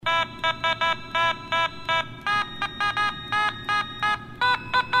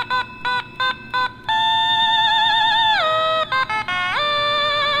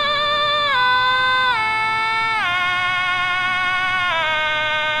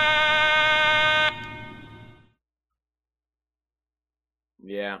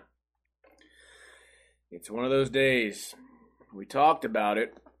Yeah. It's one of those days. We talked about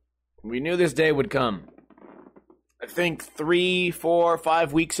it. We knew this day would come. I think 3, 4,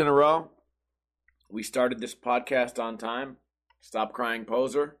 5 weeks in a row, we started this podcast on time. Stop Crying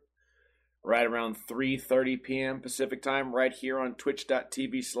Poser. Right around 3:30 p.m. Pacific time, right here on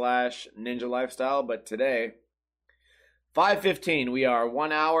twitch.tv/Ninja Lifestyle. But today, 5:15, we are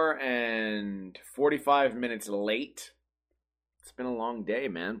 1 hour and 45 minutes late. It's been a long day,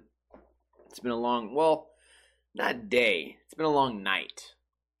 man. It's been a long, well, not day. It's been a long night.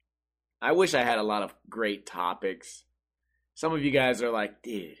 I wish I had a lot of great topics. Some of you guys are like,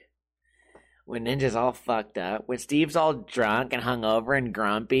 dude, when Ninja's all fucked up, when Steve's all drunk and hungover and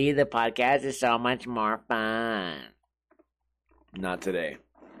grumpy, the podcast is so much more fun. Not today.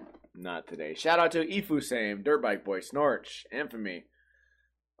 Not today. Shout out to Ifu Same, Dirtbike Boy, Snorch, Infamy,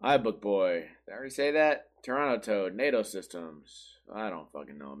 iBook Boy. Did I already say that? Toronto Toad, NATO Systems. I don't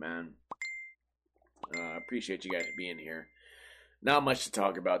fucking know, man. Appreciate you guys being here. Not much to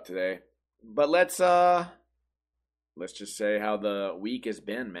talk about today. But let's just say how the week has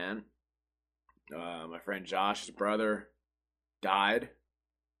been, man. My friend Josh's brother died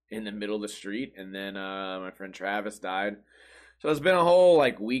in the middle of the street, and then my friend Travis died. So it's been a whole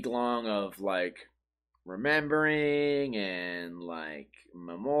week long of remembering and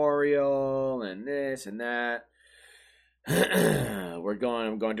memorial and this and that.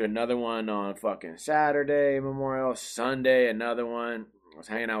 I'm going to another one on fucking Saturday, Memorial. Sunday, another one. I was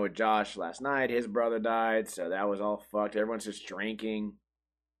hanging out with Josh last night. His brother died, so that was all fucked. Everyone's just drinking.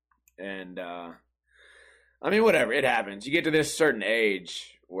 And, whatever. It happens. You get to this certain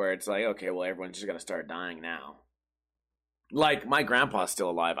age where it's like, okay, well, everyone's just going to start dying now. My grandpa's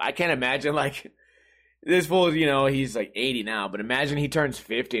still alive. I can't imagine, this fool, he's 80 now, but imagine he turns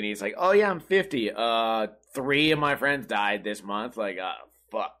 50 and he's like, oh, yeah, I'm 50. 3 of my friends died this month.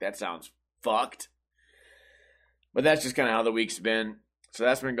 Fuck, that sounds fucked. But that's just kind of how the week's been. So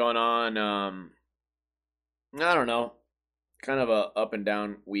that's been going on. I don't know. Kind of a up and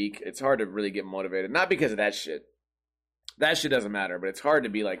down week. It's hard to really get motivated. Not because of that shit. That shit doesn't matter, but it's hard to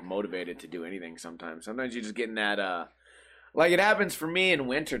be motivated to do anything sometimes. Sometimes you just get in that it happens for me in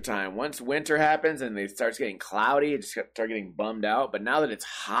wintertime. Once winter happens and it starts getting cloudy, I just start getting bummed out. But now that it's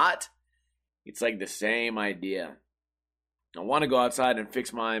hot, it's the same idea. I want to go outside and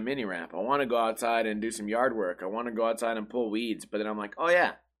fix my mini ramp. I want to go outside and do some yard work. I want to go outside and pull weeds. But then I'm like, oh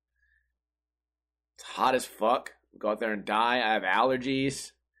yeah, it's hot as fuck. Go out there and die. I have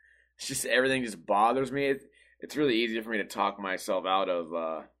allergies. It's just everything just bothers me. It's really easy for me to talk myself out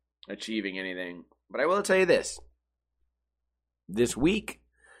of achieving anything. But I will tell you this. This week,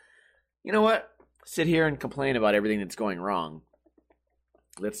 you know what? Sit here and complain about everything that's going wrong.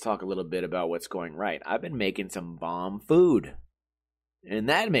 Let's talk a little bit about what's going right. I've been making some bomb food. And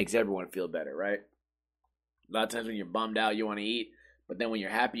that makes everyone feel better, right? A lot of times when you're bummed out, you want to eat. But then when you're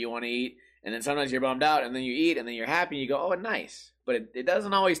happy, you want to eat. And then sometimes you're bummed out, and then you eat, and then you're happy, and you go, oh, nice. But it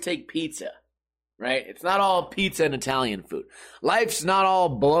doesn't always take pizza, right? It's not all pizza and Italian food. Life's not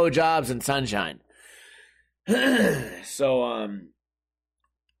all blowjobs and sunshine. So,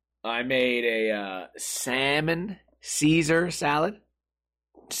 I made a salmon Caesar salad.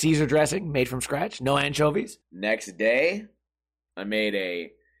 Caesar dressing made from scratch. No anchovies. Next day, I made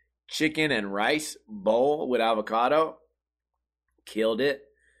a chicken and rice bowl with avocado. Killed it.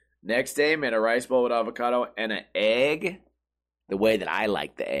 Next day, made a rice bowl with avocado and an egg. The way that I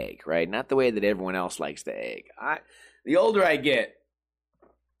like the egg, right? Not the way that everyone else likes the egg. The older I get,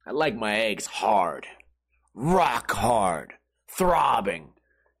 I like my eggs hard. Rock hard. Throbbing.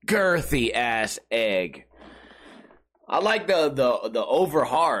 Girthy ass egg. I like the over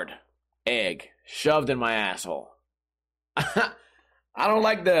hard egg shoved in my asshole. I don't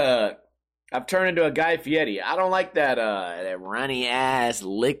like I've turned into a Guy Fieri. I don't like that runny ass,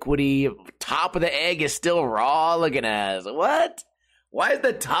 liquidy top of the egg is still raw looking ass. What? Why is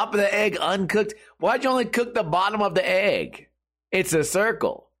the top of the egg uncooked? Why'd you only cook the bottom of the egg? It's a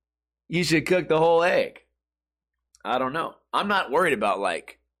circle. You should cook the whole egg. I don't know. I'm not worried about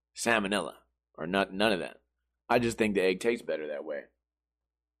salmonella or none of that. I just think the egg tastes better that way.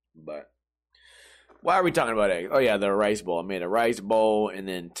 But why are we talking about egg? Oh yeah, the rice bowl. I made a rice bowl, and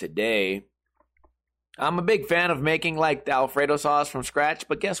then today I'm a big fan of making the Alfredo sauce from scratch,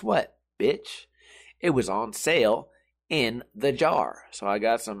 but guess what, bitch? It was on sale in the jar. So I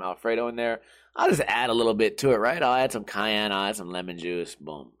got some Alfredo in there. I'll just add a little bit to it, right? I'll add some cayenne, I'll add some lemon juice,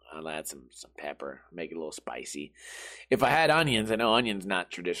 boom. I'll add some pepper, make it a little spicy. If I had onions, I know onions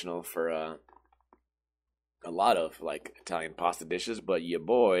not traditional for a lot of Italian pasta dishes, but your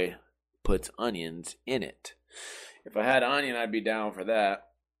boy puts onions in it. If I had onion, I'd be down for that.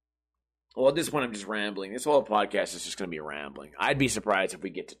 Well, at this point, I'm just rambling. This whole podcast is just going to be rambling. I'd be surprised if we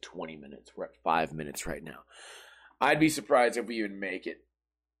get to 20 minutes. We're at 5 minutes right now. I'd be surprised if we even make it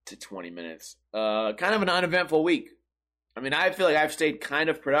to 20 minutes. Kind of an uneventful week. I mean, I feel like I've stayed kind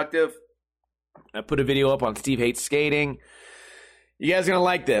of productive. I put a video up on Steve Hates Skating. You guys are going to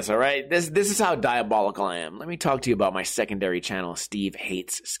like this, all right? This is how diabolical I am. Let me talk to you about my secondary channel, Steve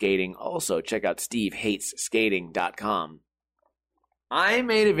Hates Skating. Also, check out stevehatesskating.com. I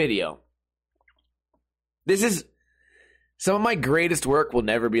made a video. This is some of my greatest work will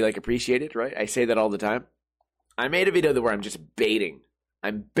never be appreciated, right? I say that all the time. I made a video where I'm just baiting.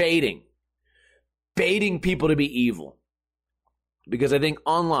 I'm baiting people to be evil. Because I think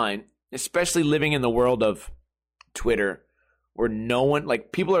online, especially living in the world of Twitter, where no one,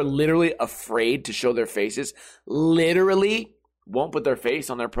 people are literally afraid to show their faces, literally won't put their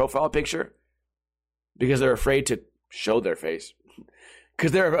face on their profile picture because they're afraid to show their face,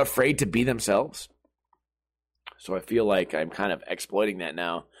 because they're afraid to be themselves. So I feel like I'm kind of exploiting that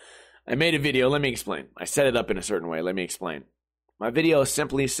now. I made a video. Let me explain. I set it up in a certain way. Let me explain. My video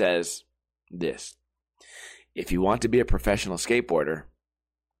simply says this. If you want to be a professional skateboarder,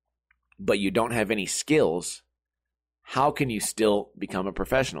 but you don't have any skills, how can you still become a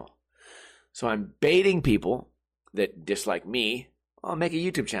professional? So I'm baiting people that dislike me. Oh, make a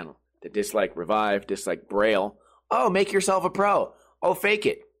YouTube channel. That dislike Revive, dislike Braille. Oh, make yourself a pro. Oh, fake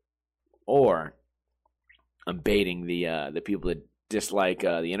it. Or I'm baiting the people that dislike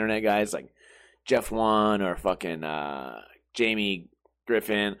the internet guys like Jeff Wan or fucking Jamie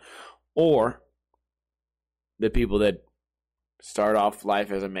Griffin, or the people that start off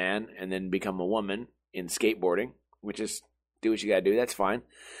life as a man and then become a woman in skateboarding, which is do what you gotta do. That's fine.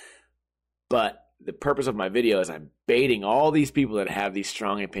 But the purpose of my video is I'm baiting all these people that have these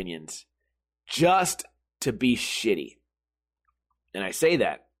strong opinions just to be shitty. And I say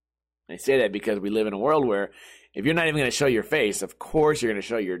that. I say that because we live in a world where if you're not even going to show your face, of course you're going to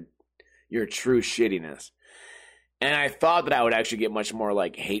show your true shittiness. And I thought that I would actually get much more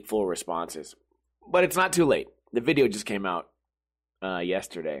hateful responses. But it's not too late. The video just came out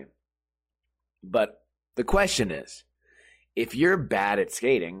yesterday. But the question is, if you're bad at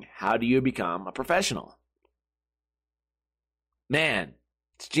skating, how do you become a professional? Man,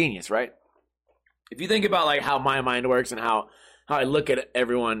 it's genius, right? If you think about how my mind works and how I look at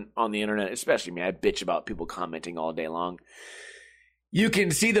everyone on the internet, especially me, I bitch about people commenting all day long. You can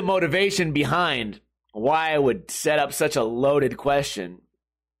see the motivation behind why I would set up such a loaded question,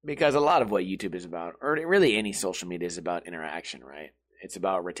 because a lot of what YouTube is about, or really any social media, is about interaction, right? It's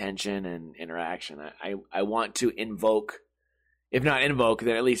about retention and interaction. I want to invoke, if not invoke,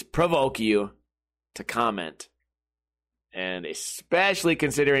 then at least provoke you to comment. And especially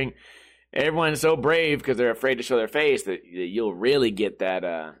considering everyone's so brave because they're afraid to show their face that you'll really get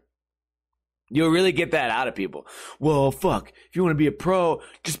that You'll really get that out of people. Well, fuck. If you want to be a pro,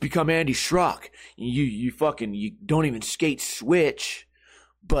 just become Andy Schrock. You don't even skate switch,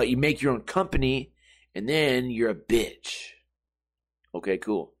 but you make your own company, and then you're a bitch. Okay,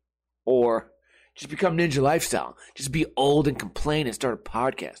 cool. Or just become Ninja Lifestyle. Just be old and complain and start a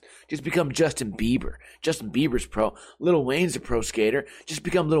podcast. Just become Justin Bieber. Justin Bieber's pro. Lil Wayne's a pro skater. Just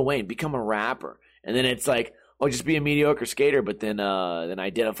become Lil Wayne. Become a rapper. And then it's like, oh, just be a mediocre skater, but then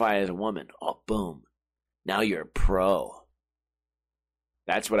identify as a woman. Oh, boom. Now you're a pro.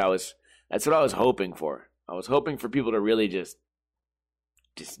 That's what I was hoping for. I was hoping for people to really just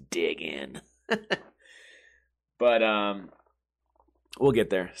dig in. But we'll get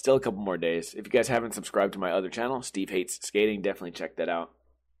there. Still a couple more days. If you guys haven't subscribed to my other channel, Steve Hates Skating, definitely check that out.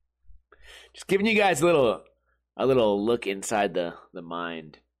 Just giving you guys a little look inside the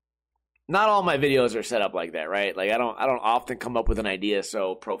mind. Not all my videos are set up like that, right? I don't often come up with an idea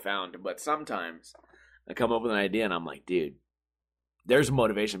so profound, but sometimes I come up with an idea and I'm like, dude, there's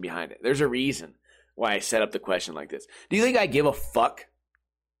motivation behind it. There's a reason why I set up the question like this. Do you think I give a fuck?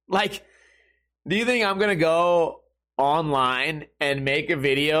 Do you think I'm going to go online and make a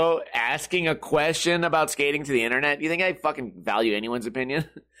video asking a question about skating to the internet? Do you think I fucking value anyone's opinion?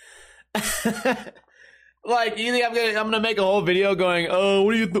 You think I'm gonna make a whole video going, oh,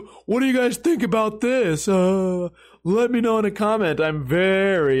 what do you guys think about this? Let me know in a comment. I'm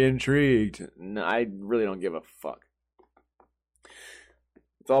very intrigued. No, I really don't give a fuck.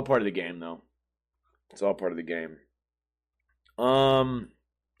 It's all part of the game, though. It's all part of the game. Can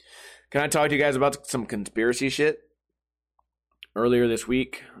I talk to you guys about some conspiracy shit? Earlier this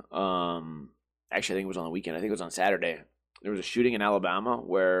week, actually, I think it was on the weekend. I think it was on Saturday. There was a shooting in Alabama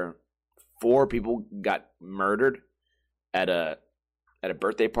where 4 people got murdered at a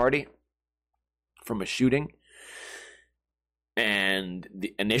birthday party. from a shooting. And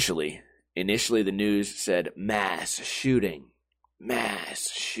initially the news said mass shooting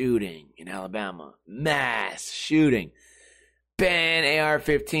in Alabama, mass shooting, ban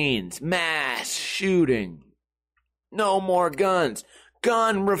AR-15s, mass shooting, no more guns,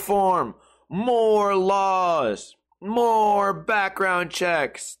 gun reform, more laws, more background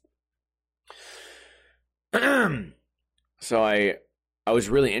checks. So I was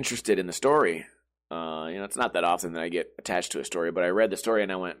really interested in the story. It's not that often that I get attached to a story, but I read the story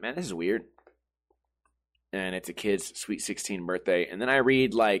and I went, man, this is weird. And it's a kid's sweet 16 birthday. And then I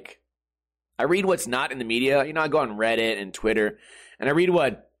read what's not in the media. I go on Reddit and Twitter and I read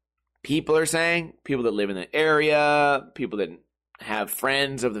what people are saying, people that live in the area, people that have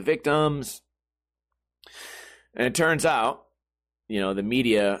friends of the victims. And it turns out, the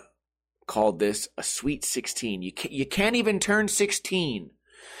media called this a sweet 16. You can't even turn 16.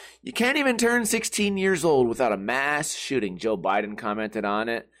 You can't even turn 16 years old without a mass shooting. Joe Biden commented on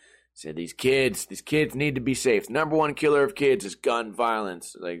it. Said these kids need to be safe. Number one killer of kids is gun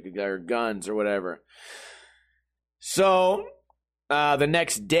violence, or guns or whatever. So the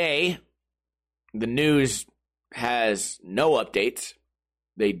next day, the news has no updates.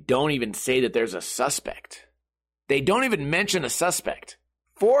 They don't even say that there's a suspect. They don't even mention a suspect.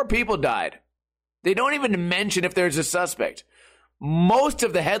 4 people died. They don't even mention if there's a suspect. Most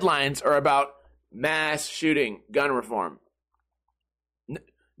of the headlines are about mass shooting, gun reform.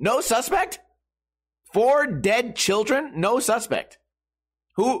 No suspect? 4 dead children? No suspect.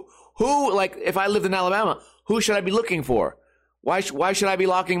 Who, if I lived in Alabama, who should I be looking for? Why should I be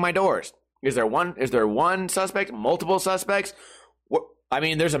locking my doors? Is there one suspect? Multiple suspects?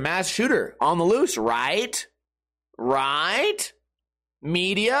 There's a mass shooter on the loose, right? Right?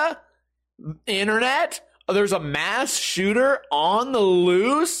 Media? Internet? There's a mass shooter on the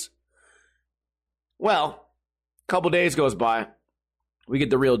loose? Well, a couple days goes by. We get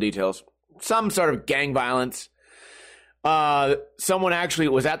the real details. Some sort of gang violence. Someone actually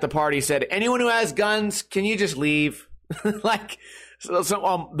was at the party, said, anyone who has guns, can you just leave?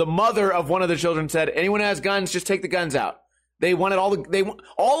 The mother of one of the children said, anyone who has guns, just take the guns out. They wanted all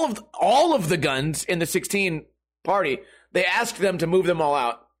of the guns in the 16 party. They asked them to move them all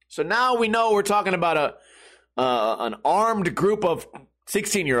out. So now we know we're talking about an armed group of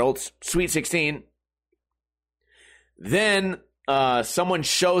 16-year-olds, sweet 16. Then someone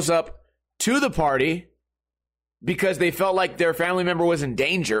shows up to the party because they felt like their family member was in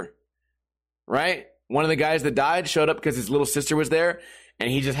danger, right? One of the guys that died showed up because his little sister was there, and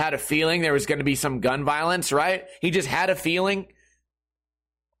he just had a feeling there was going to be some gun violence, right? He just had a feeling.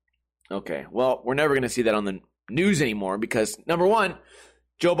 Okay, well, we're never going to see that on the news anymore because, number one,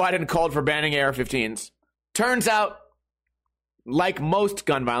 Joe Biden called for banning AR-15s. Turns out, like most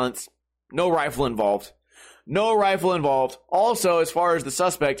gun violence, no rifle involved. No rifle involved. Also, as far as the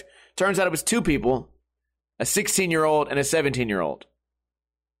suspect, turns out it was 2 people, a 16-year-old and a 17-year-old.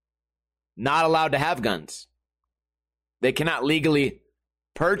 Not allowed to have guns. They cannot legally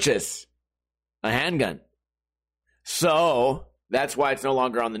purchase a handgun. So, that's why it's no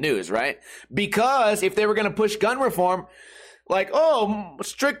longer on the news, right? Because if they were going to push gun reform,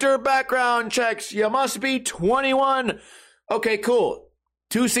 stricter background checks, you must be 21. Okay, cool.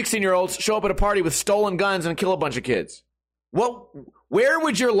 2 16-year-olds show up at a party with stolen guns and kill a bunch of kids. Where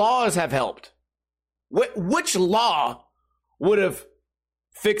would your laws have helped? Which law would have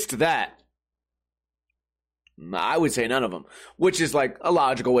fixed that? I would say none of them, which is like a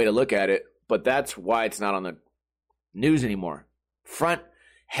logical way to look at it, but that's why it's not on the news anymore. Front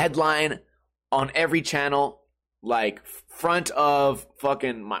headline on every channel, like front of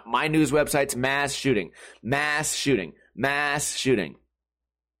fucking my news website's mass shooting, mass shooting, mass shooting.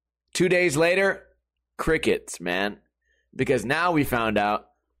 2 days later, crickets, man. Because now we found out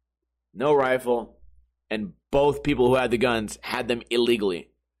no rifle, and both people who had the guns had them illegally.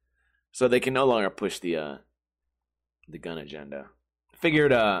 So they can no longer push the gun agenda.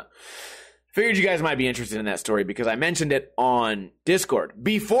 Figured you guys might be interested in that story because I mentioned it on Discord.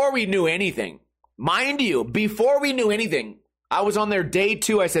 Before we knew anything, mind you, before we knew anything, I was on there day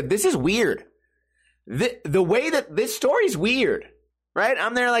 2. I said, this is weird. The way that this story's weird. Right?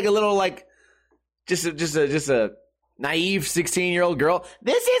 I'm there like a little just a naive 16-year-old girl.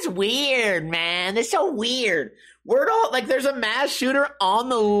 This is weird, man. This is so weird. There's a mass shooter on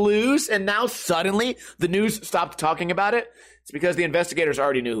the loose, and now suddenly the news stopped talking about it. It's because the investigators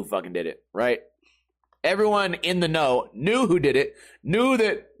already knew who fucking did it, right? Everyone in the know knew who did it, knew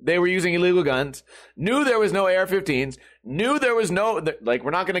that they were using illegal guns, knew there was no AR-15s, knew there was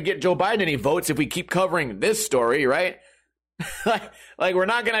we're not going to get Joe Biden any votes if we keep covering this story, right? like we're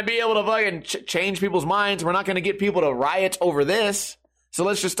not going to be able to fucking change people's minds. We're not going to get people to riot over this. So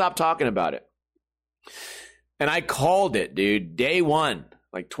let's just stop talking about it. And I called it, dude. Day one,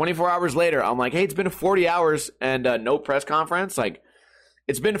 like 24 hours later, I'm like, hey, it's been 40 hours and no press conference. Like,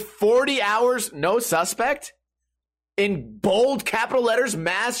 it's been 40 hours, no suspect, in bold capital letters,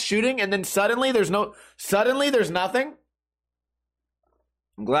 mass shooting, and then suddenly there's nothing.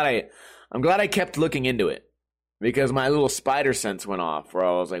 I'm glad I kept looking into it, because my little spider sense went off, where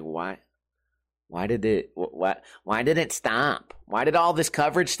I was like, why did it stop? Why did all this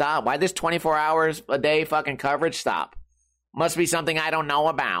coverage stop? Why this 24 hours a day fucking coverage stop? Must be something I don't know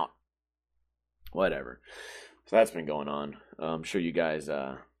about. Whatever. So that's been going on. I'm sure you guys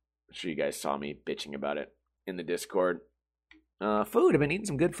saw me bitching about it in the Discord. Food. I've been eating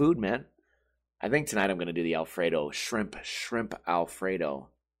some good food, man. I think tonight I'm going to do the Alfredo shrimp Alfredo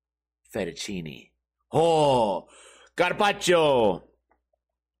fettuccine. Oh, carpaccio.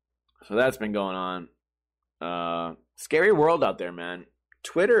 So that's been going on. Scary world out there, man.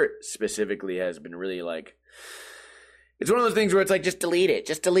 Twitter specifically has been really like, it's one of those things where it's like, just delete it.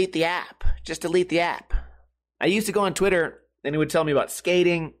 Just delete the app. Just delete the app. I used to go on Twitter and it would tell me about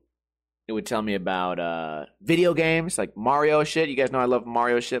skating. It would tell me about video games, like Mario shit. You guys know I love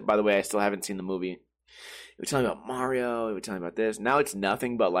Mario shit. By the way, I still haven't seen the movie. It would tell me about Mario. It would tell me about this. Now it's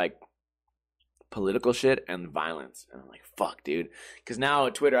nothing but like political shit and violence. And I'm like, fuck, dude. Because now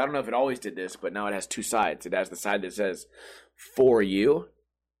Twitter, I don't know if it always did this, but now it has two sides. It has the side that says for you,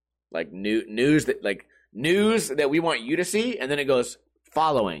 like news that we want you to see, and then it goes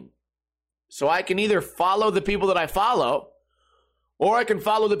following. So I can either follow the people that I follow, or I can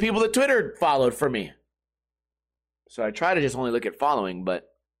follow the people that Twitter followed for me. So I try to just only look at following, but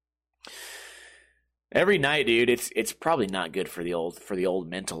every night, dude, it's probably not good for the old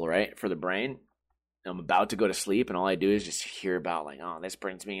mental, right? For the brain. I'm about to go to sleep, and all I do is just hear about, like, oh, this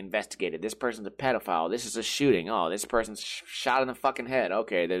person's being investigated. This person's a pedophile. This is a shooting. Oh, this person's shot in the fucking head.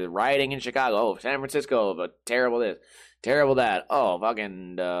 Okay, there's rioting in Chicago. Oh, San Francisco, but terrible this, terrible that. Oh,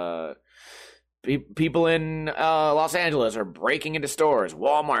 fucking people in Los Angeles are breaking into stores.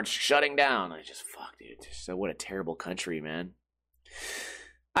 Walmart's shutting down. I just, fuck, dude. So what a terrible country, man.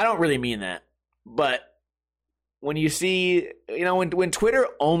 I don't really mean that, but when you see, when Twitter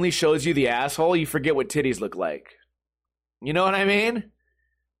only shows you the asshole, you forget what titties look like. You know what I mean?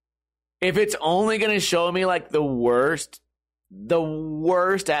 If it's only going to show me like the worst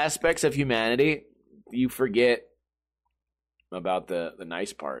aspects of humanity, you forget about the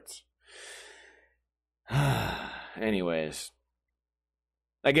nice parts. Anyways,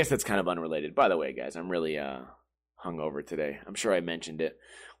 I guess that's kind of unrelated. By the way, guys, I'm really hungover today. I'm sure I mentioned it.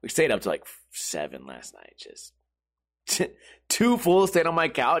 We stayed up to like 7 last night, just 2 fools stayed on my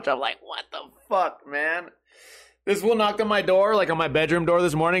couch. I'm like, what the fuck, man? This fool knocked on my door, like on my bedroom door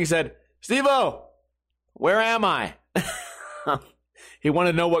this morning. He said, Steve-O, where am I? He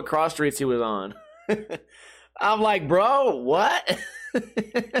wanted to know what cross streets he was on. I'm like, bro, what?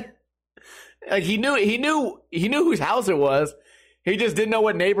 Like he knew whose house it was. He just didn't know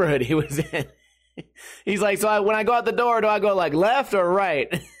what neighborhood he was in. He's like, so when I go out the door, do I go like left or right?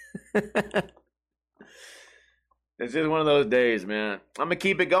 It's just one of those days, man. I'm gonna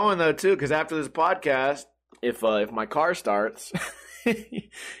keep it going though too, because after this podcast, if my car starts,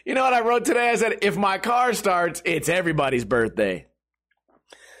 you know what I wrote today? I said, if my car starts, it's everybody's birthday.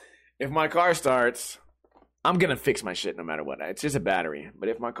 If my car starts, I'm gonna fix my shit no matter what. It's just a battery. But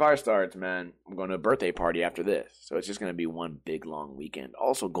if my car starts, man, I'm going to a birthday party after this. So it's just gonna be one big long weekend.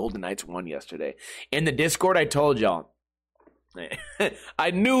 Also, Golden Knights won yesterday. In the Discord, I told y'all.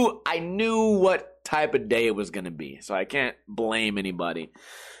 I knew what type of day it was going to be, so I can't blame anybody.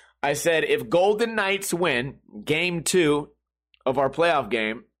 I said, if Golden Knights win game 2 of our playoff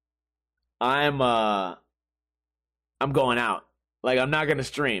game, I'm going out. Like, I'm not going to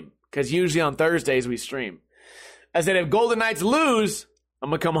stream, because usually on Thursdays we stream. I said, if Golden Knights lose,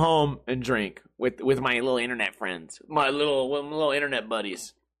 I'm going to come home and drink with my little internet friends, my little internet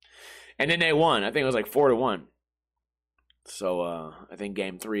buddies. And then they won. I think it was like 4-1. So I think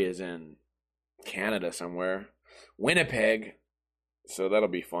game 3 is in Canada somewhere. Winnipeg. So that'll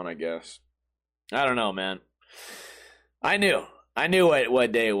be fun, I guess. I don't know, man. I knew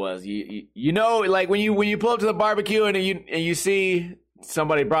what day it was. You know, like when you pull up to the barbecue and you see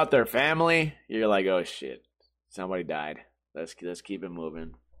somebody brought their family, you're like, oh shit, somebody died. Let's keep it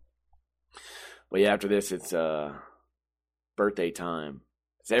moving. But yeah, after this, it's birthday time.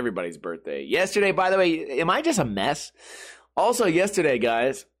 It's everybody's birthday. Yesterday, by the way, am I just a mess? Also, yesterday,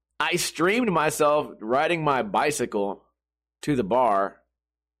 guys, I streamed myself riding my bicycle to the bar.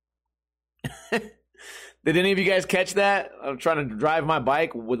 Did any of you guys catch that? I'm trying to drive my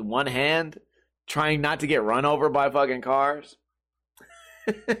bike with one hand, trying not to get run over by fucking cars.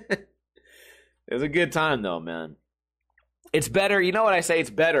 It was a good time, though, man. It's better. You know what I say?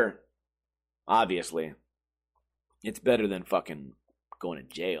 It's better. Obviously. It's better than fucking going to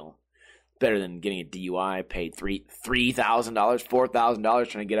jail. Better than getting a DUI, paid $3,000, $4,000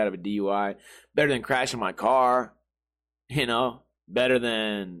 trying to get out of a DUI. Better than crashing my car. You know? Better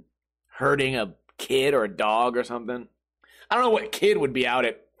than hurting a kid or a dog or something. I don't know what kid would be out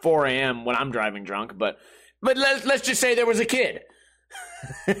at 4 a.m. when I'm driving drunk, but let's just say there was a kid.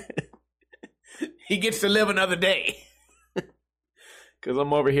 He gets to live another day. Because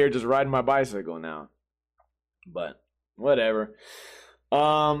I'm over here just riding my bicycle now. But whatever.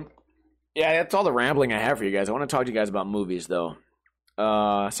 Yeah, that's all the rambling I have for you guys. I want to talk to you guys about movies, though.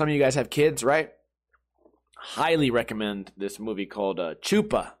 Some of you guys have kids, right? Highly recommend this movie called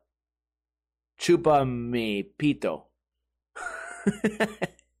Chupa. Chupa mi pito.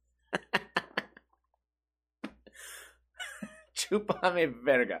 Chupa mi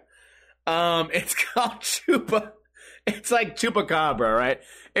verga. It's called Chupa. It's like Chupacabra, right?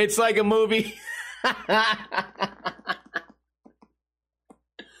 It's like a movie.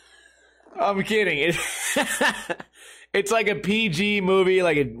 I'm kidding. It's like a PG movie,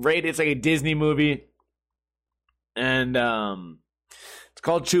 it's like a Disney movie. And it's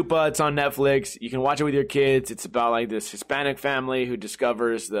called Chupa. It's on Netflix. You can watch it with your kids. It's about like this Hispanic family who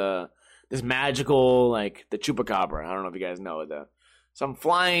discovers this magical, like the Chupacabra. I don't know if you guys know some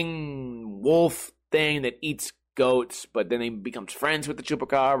flying wolf thing that eats goats, but then he becomes friends with the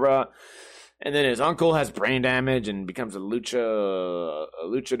Chupacabra. And then his uncle has brain damage and becomes a luchador,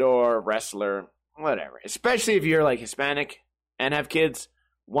 wrestler, whatever. Especially if you're like Hispanic and have kids,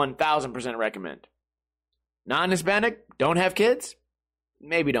 1,000% recommend. Non-Hispanic, don't have kids,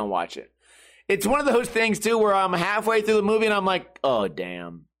 maybe don't watch it. It's one of those things, too, where I'm halfway through the movie and I'm like, oh,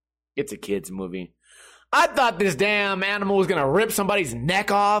 damn, it's a kid's movie. I thought this damn animal was going to rip somebody's neck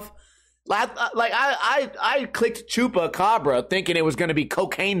off. I clicked Chupacabra thinking it was going to be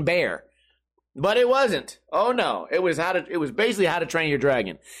Cocaine Bear. But it wasn't. Oh no. It was basically How to Train Your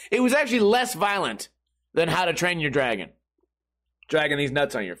Dragon. It was actually less violent than How to Train Your Dragon. Dragging these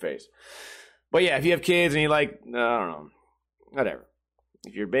nuts on your face. But yeah, if you have kids and you like, I don't know, whatever.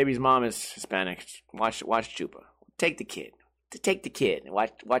 If your baby's mom is Hispanic, watch Chupa. Take the kid and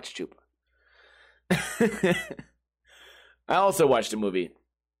watch Chupa. I also watched a movie.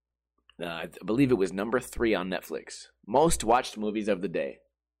 I believe it was number 3 on Netflix. Most watched movies of the day.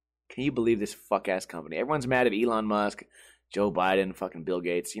 Can you believe this fuck-ass company? Everyone's mad at Elon Musk, Joe Biden, fucking Bill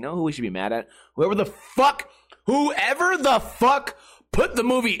Gates. You know who we should be mad at? Whoever the fuck put the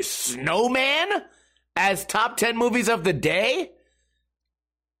movie Snowman as top 10 movies of the day?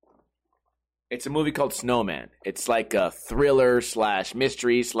 It's a movie called Snowman. It's like a thriller /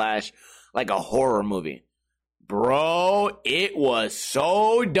 mystery / like a horror movie. Bro, it was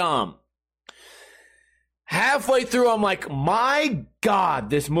so dumb. Halfway through, I'm like, my God,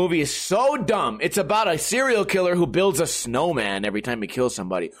 this movie is so dumb. It's about a serial killer who builds a snowman every time he kills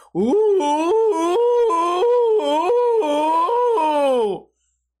somebody. Ooh.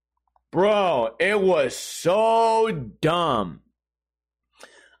 Bro, it was so dumb.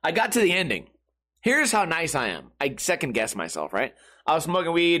 I got to the ending. Here's how nice I am. I second guessed myself, right? I was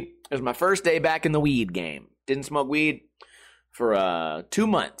smoking weed. It was my first day back in the weed game. Didn't smoke weed for 2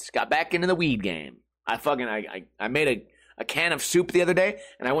 months. Got back into the weed game. I made a can of soup the other day,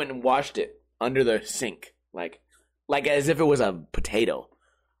 and I went and washed it under the sink, like as if it was a potato.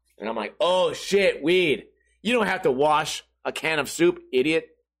 And I'm like, oh shit, weed. You don't have to wash a can of soup, idiot.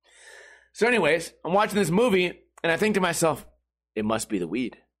 So anyways, I'm watching this movie, and I think to myself, it must be the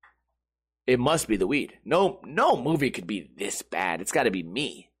weed. It must be the weed. No movie could be this bad. It's got to be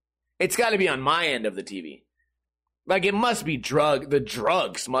me. It's got to be on my end of the TV. Like, it must be the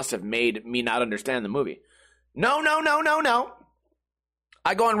drugs must have made me not understand the movie. No.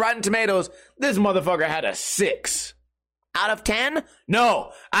 I go on Rotten Tomatoes. This motherfucker had a 6. Out of 10?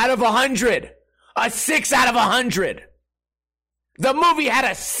 No, out of 100. A 6 out of 100. The movie had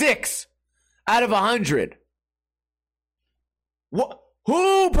a 6 out of 100.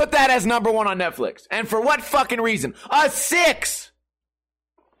 Who put that as number 1 on Netflix? And for what fucking reason? A 6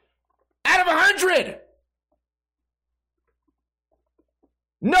 out of 100.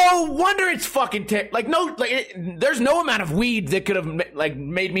 No wonder it's fucking there's no amount of weed that could have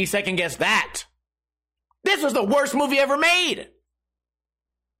made me second guess that. This was the worst movie ever made.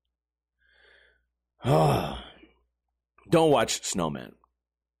 Don't watch Snowman.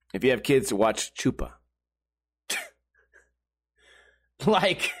 If you have kids, watch Chupa.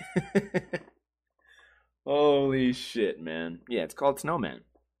 Holy shit, man. Yeah, it's called Snowman.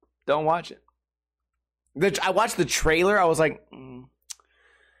 Don't watch it. I watched the trailer. I was like,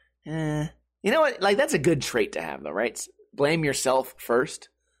 You know what? Like, that's a good trait to have, though, right? Blame yourself first.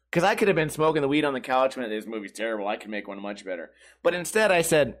 Because I could have been smoking the weed on the couch when this movie's terrible. I could make one much better. But instead, I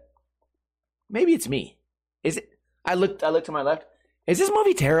said, maybe it's me. Is it? I looked to my left. Is this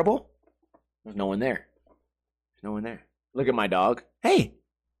movie terrible? There's no one there. There's no one there. Look at my dog. Hey.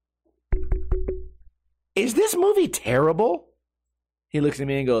 Is this movie terrible? He looks at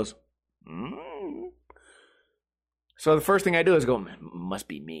me and goes, So the first thing I do is go, must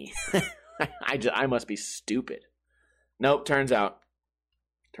be me. I must be stupid. Nope, turns out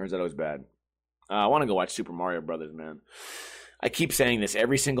it was bad. I want to go watch Super Mario Brothers, man. I keep saying this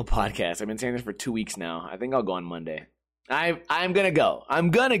every single podcast. I've been saying this for 2 weeks now. I think I'll go on Monday. I'm going to go.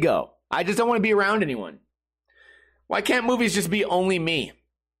 I'm going to go. I just don't want to be around anyone. Why can't movies just be only me?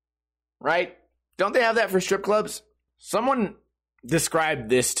 Right? Don't they have that for strip clubs? Someone described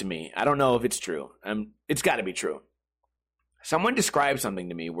this to me. I don't know if it's true. It's got to be true. Someone described something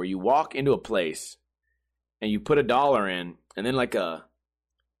to me where you walk into a place and you put $1 in and then like a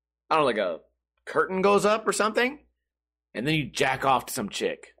curtain goes up or something and then you jack off to some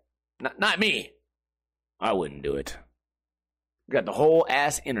chick. Not me. I wouldn't do it. You got the whole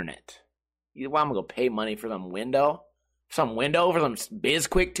ass internet. I'm going to go pay money for some window? Some window for some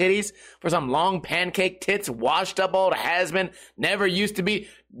biz-quick titties? For some long pancake tits, washed up old has-been, never used to be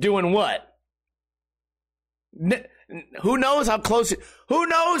doing what? Who knows how close? Who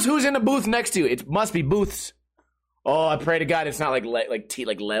knows who's in the booth next to you? It must be booths. Oh, I pray to God it's not like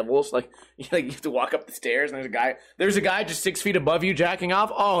levels. Like you have to walk up the stairs and there's a guy just 6 feet above you jacking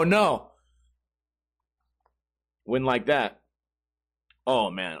off. Oh no. Wouldn't like that.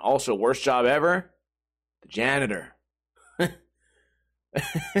 Oh man. Also, worst job ever? The janitor.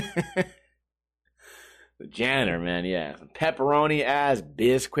 The janitor, man, yeah. Pepperoni ass,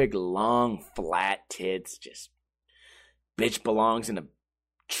 Bisquick, long, flat tits. Just bitch belongs in a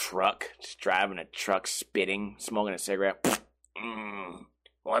truck, just driving a truck, spitting, smoking a cigarette.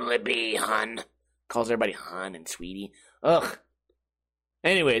 What'll it be, hun? Calls everybody hun and sweetie. Ugh.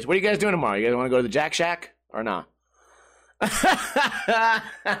 Anyways, what are you guys doing tomorrow? You guys want to go to the Jack Shack or not?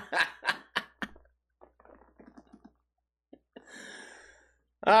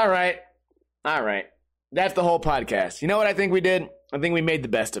 All right. That's the whole podcast. You know what I think we did? I think we made the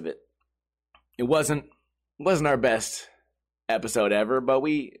best of it. It wasn't our best episode ever, but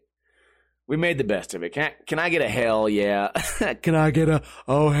we made the best of it. Can I get a hell yeah? Can I get a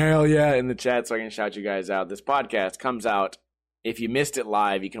oh hell yeah in the chat so I can shout you guys out? This podcast comes out. If you missed it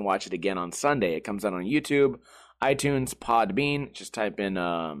live, you can watch it again on Sunday. It comes out on YouTube, iTunes, Podbean. Just type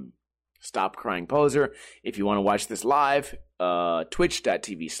in Stop Crying Poser. If you want to watch this live,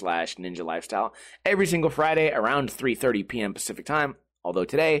 twitch.tv/Ninja Lifestyle. Every single Friday around 3:30 p.m. Pacific time. Although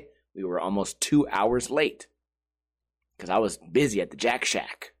today, we were almost 2 hours late. Because I was busy at the Jack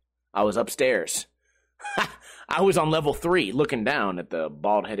Shack. I was upstairs. I was on level 3 looking down at the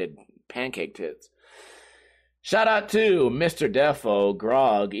bald-headed pancake tits. Shout out to Mr. Defo,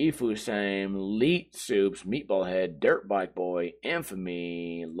 Grog, Ifusame, Leet Soups, Meatball Head, Dirt Bike Boy,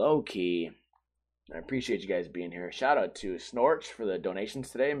 Infamy, Lowkey. I appreciate you guys being here. Shout out to Snorch for the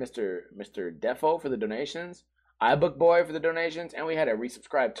donations today, Mr. Defo for the donations, iBook Boy for the donations, and we had a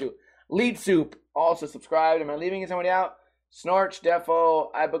resubscribe too. Leet Soup also subscribed. Am I leaving somebody out? Snorch,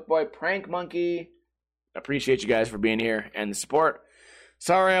 Defo, iBook Boy, Prank Monkey. Appreciate you guys for being here and the support.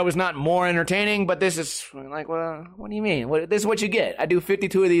 Sorry I was not more entertaining, but this is like, well, what do you mean? This is what you get. I do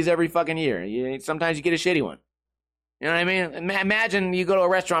 52 of these every fucking year. Sometimes you get a shitty one. You know what I mean? Imagine you go to a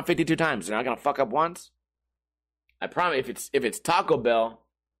restaurant 52 times. You're not going to fuck up once? I promise if it's Taco Bell,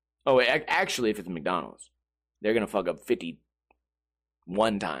 actually if it's McDonald's, they're going to fuck up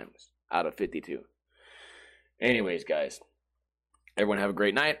 51 times out of 52. Anyways, guys. Everyone have a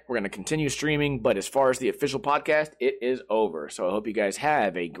great night. We're going to continue streaming, but as far as the official podcast, it is over. So I hope you guys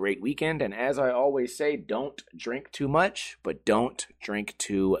have a great weekend. And as I always say, don't drink too much, but don't drink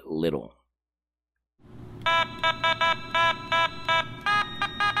too little.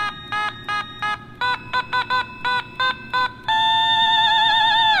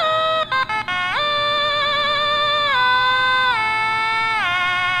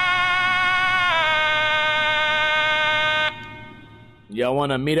 Y'all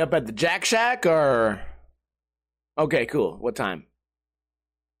want to meet up at the Jack Shack or? Okay, cool. What time?